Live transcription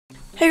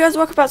Hey guys,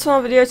 welcome back to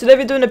another video. Today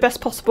we're doing the best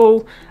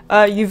possible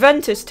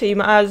Juventus team,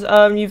 as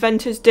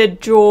Juventus did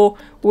draw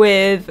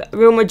with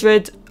Real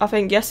Madrid, I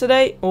think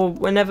yesterday, or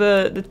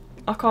whenever,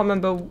 I can't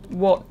remember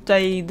what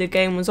day the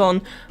game was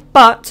on,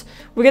 but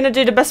we're going to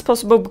do the best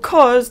possible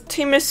because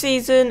Team of the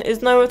Season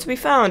is nowhere to be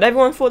found.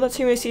 Everyone thought that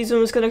Team of the Season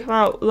was going to come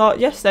out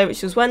yesterday,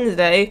 which was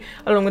Wednesday,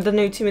 along with the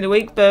new Team of the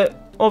Week,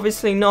 but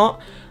obviously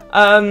not.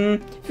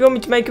 If you want me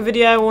to make a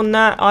video on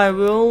that, I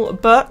will,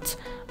 but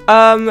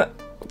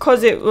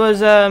because it was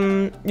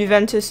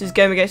Juventus'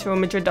 game against Real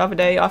Madrid the other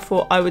day, I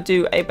thought I would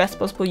do a best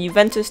possible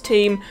Juventus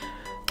team.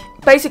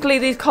 Basically,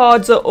 these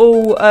cards are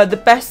all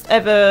the best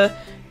ever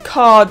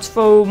cards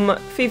from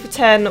FIFA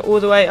 10 all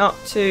the way up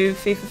to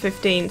FIFA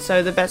 15,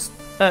 so the best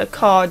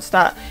cards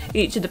that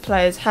each of the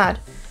players had.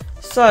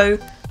 So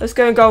let's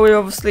go and goal. We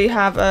obviously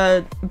have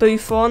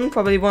Buffon,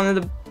 probably one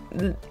of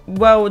the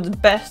world's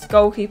best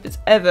goalkeepers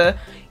ever.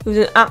 He was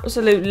an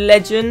absolute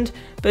legend,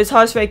 but his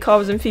highest rated card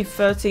was in FIFA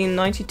 13,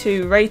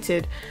 92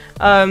 rated.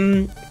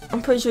 I'm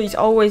pretty sure he's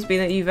always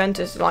been at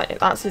Juventus, like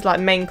that's his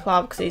main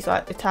club because he's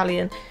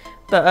Italian.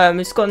 But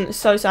it's gotten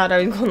so sad how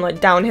he's gone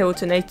downhill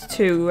to an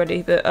 82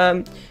 already. But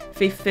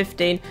FIFA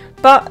 15.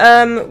 But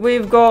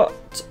we've got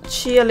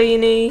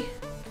Chiellini.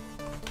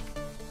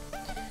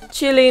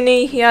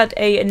 He had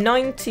a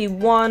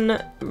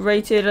 91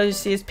 rated. As you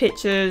see his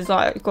pictures,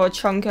 got a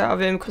chunk out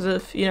of him because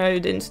of the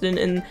incident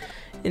in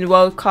the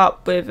World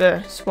Cup with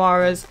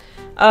Suarez.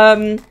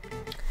 But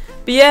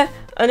yeah,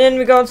 and then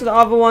we go on to the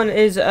other one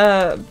is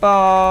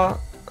Barzagli.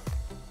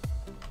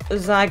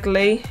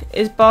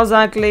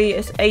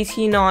 It's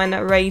 89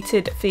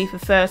 rated FIFA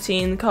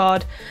 13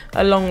 card,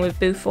 along with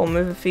Buffon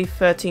with a FIFA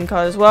 13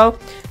 card as well.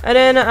 And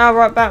then at our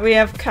right back we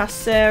have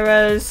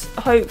Caceres.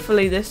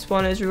 Hopefully this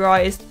one is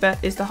right. Is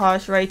the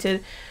highest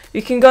rated.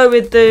 You can go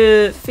with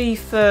the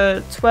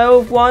FIFA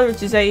 12 one,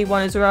 which is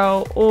 81 as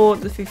well, or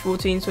the FIFA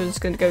 14, so we're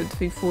just going to go with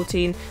the FIFA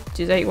 14, which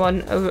is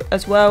 81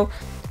 as well.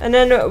 And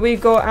then we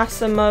got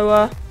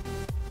Asamoah,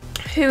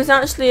 who was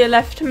actually a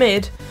left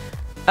mid,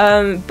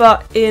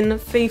 but in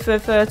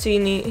FIFA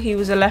 13 he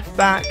was a left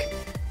back.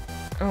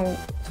 Oh,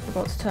 I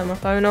forgot to turn my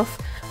phone off.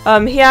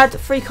 He had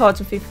 3 cards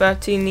in FIFA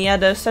 13. He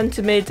had a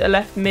centre mid, a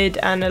left mid,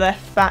 and a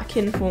left back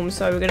inform,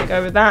 so we're going to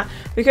go with that.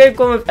 We could have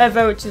gone with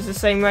Evo, which is the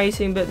same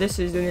rating, but this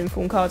is an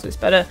inform card, so it's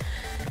better.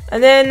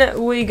 And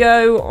then we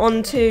go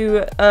on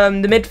to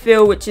the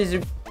midfield, which is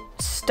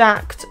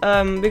stacked.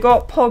 We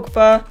got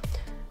Pogba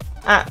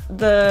at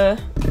the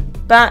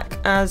back,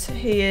 as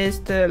he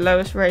is the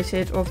lowest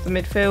rated of the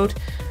midfield.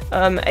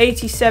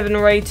 87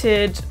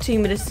 rated,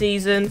 Team of the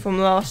Season from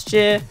last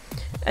year.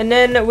 And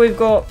then we've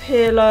got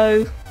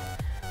Pirlo,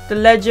 the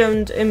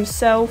legend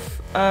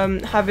himself,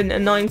 having a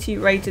 90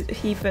 rated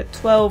FIFA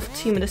 12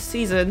 Team of the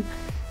Season.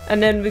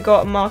 And then we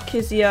got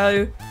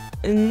Marquisio,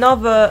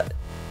 another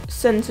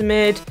centre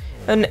mid,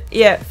 and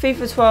yeah,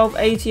 FIFA 12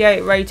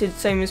 88 rated,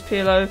 same as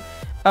Pirlo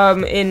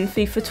in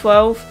FIFA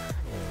 12.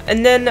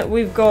 And then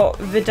we've got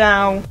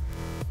Vidal,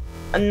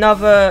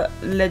 another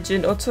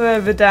legend,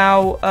 Arturo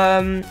Vidal,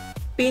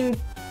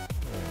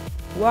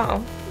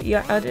 wow,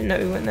 yeah, I didn't know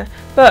we went there.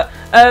 But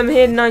he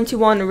had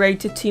 91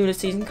 rated Team of the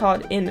Season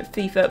card in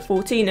FIFA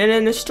 14. And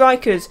then the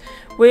strikers,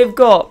 we've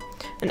got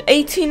an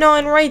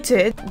 89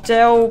 rated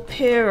Del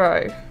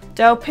Piero,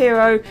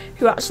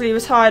 who actually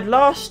retired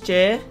last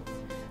year.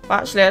 Well,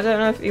 actually, I don't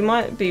know if he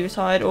might be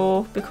retired,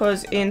 or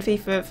because in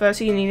FIFA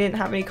 13 he didn't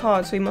have any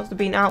cards, so he must have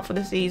been out for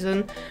the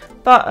season.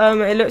 But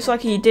it looks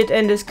like he did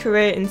end his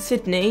career in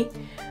Sydney.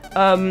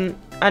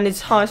 And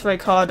his highest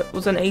rated card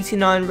was an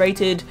 89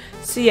 rated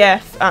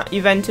CF at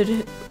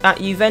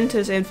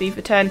Juventus in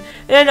FIFA 10. And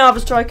then our other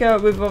striker,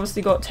 we've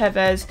obviously got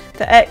Tevez,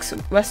 the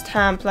ex-West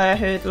Ham player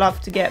who'd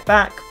love to get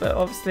back, but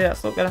obviously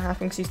that's not going to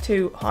happen because he's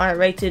too high a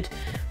rated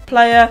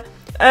player.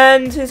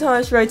 And his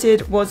highest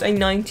rated was a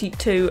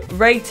 92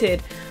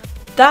 rated.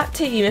 That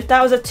team, if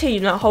that was a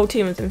team, that whole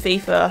team was in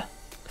FIFA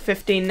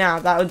 15 now,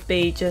 that would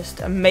be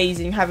just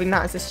amazing, having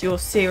that as just your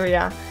Serie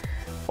A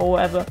or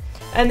whatever.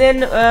 And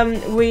then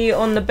we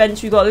on the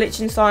bench we got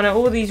Lichtsteiner.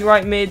 All these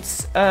right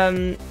mids,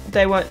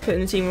 they weren't put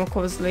in the team.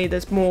 Obviously,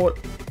 there's more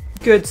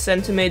good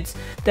centre mids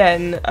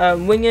than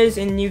wingers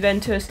in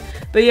Juventus.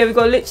 But yeah, we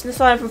got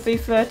Lichtsteiner from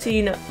FIFA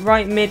 13,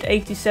 right mid,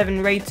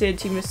 87 rated,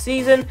 Team of the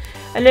Season.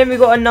 And then we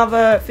got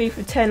another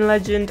FIFA 10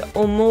 legend,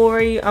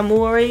 Amori,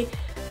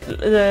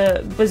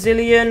 the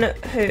Brazilian,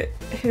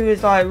 who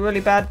is really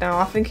bad now.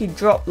 I think he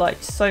dropped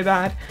so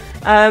bad.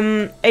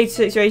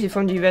 86 rated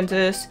from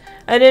Juventus.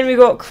 And then we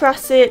got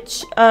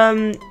Krasic.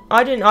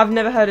 I've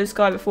never heard of this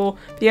guy before,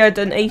 but he had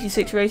an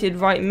 86 rated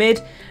right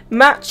mid.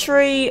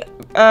 Matri,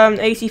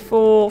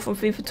 84 from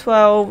FIFA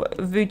 12.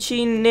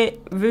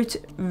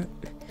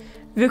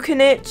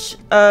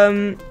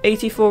 Vukinic,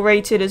 84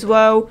 rated as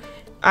well.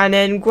 And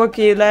then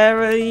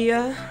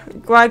Guagliera,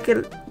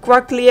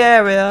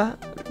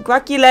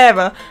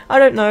 I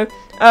don't know.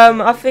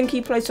 I think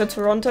he plays for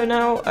Toronto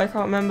now, I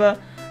can't remember.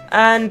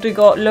 And we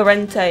got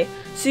Lorente.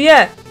 So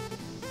yeah,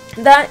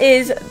 that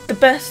is the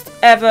best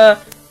ever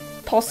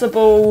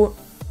possible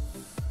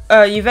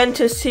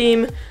Juventus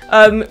team.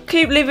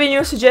 Keep leaving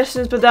your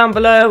suggestions down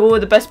below of all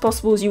the best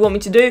possibles you want me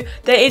to do.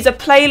 There is a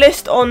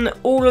playlist on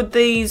all of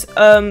these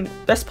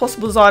best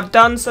possibles I've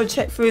done, so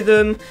check through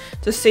them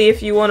to see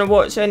if you want to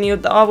watch any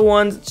of the other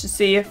ones, to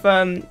see if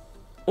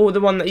or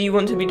the one that you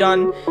want to be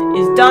done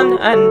is done,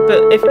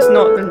 but if it's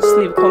not, then just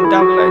leave a comment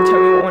down below and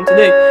tell me what I want to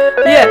do.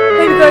 But yeah,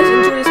 hope you guys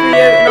enjoy this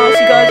video, and I'll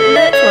see you guys in the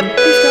next one.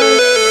 Peace, guys.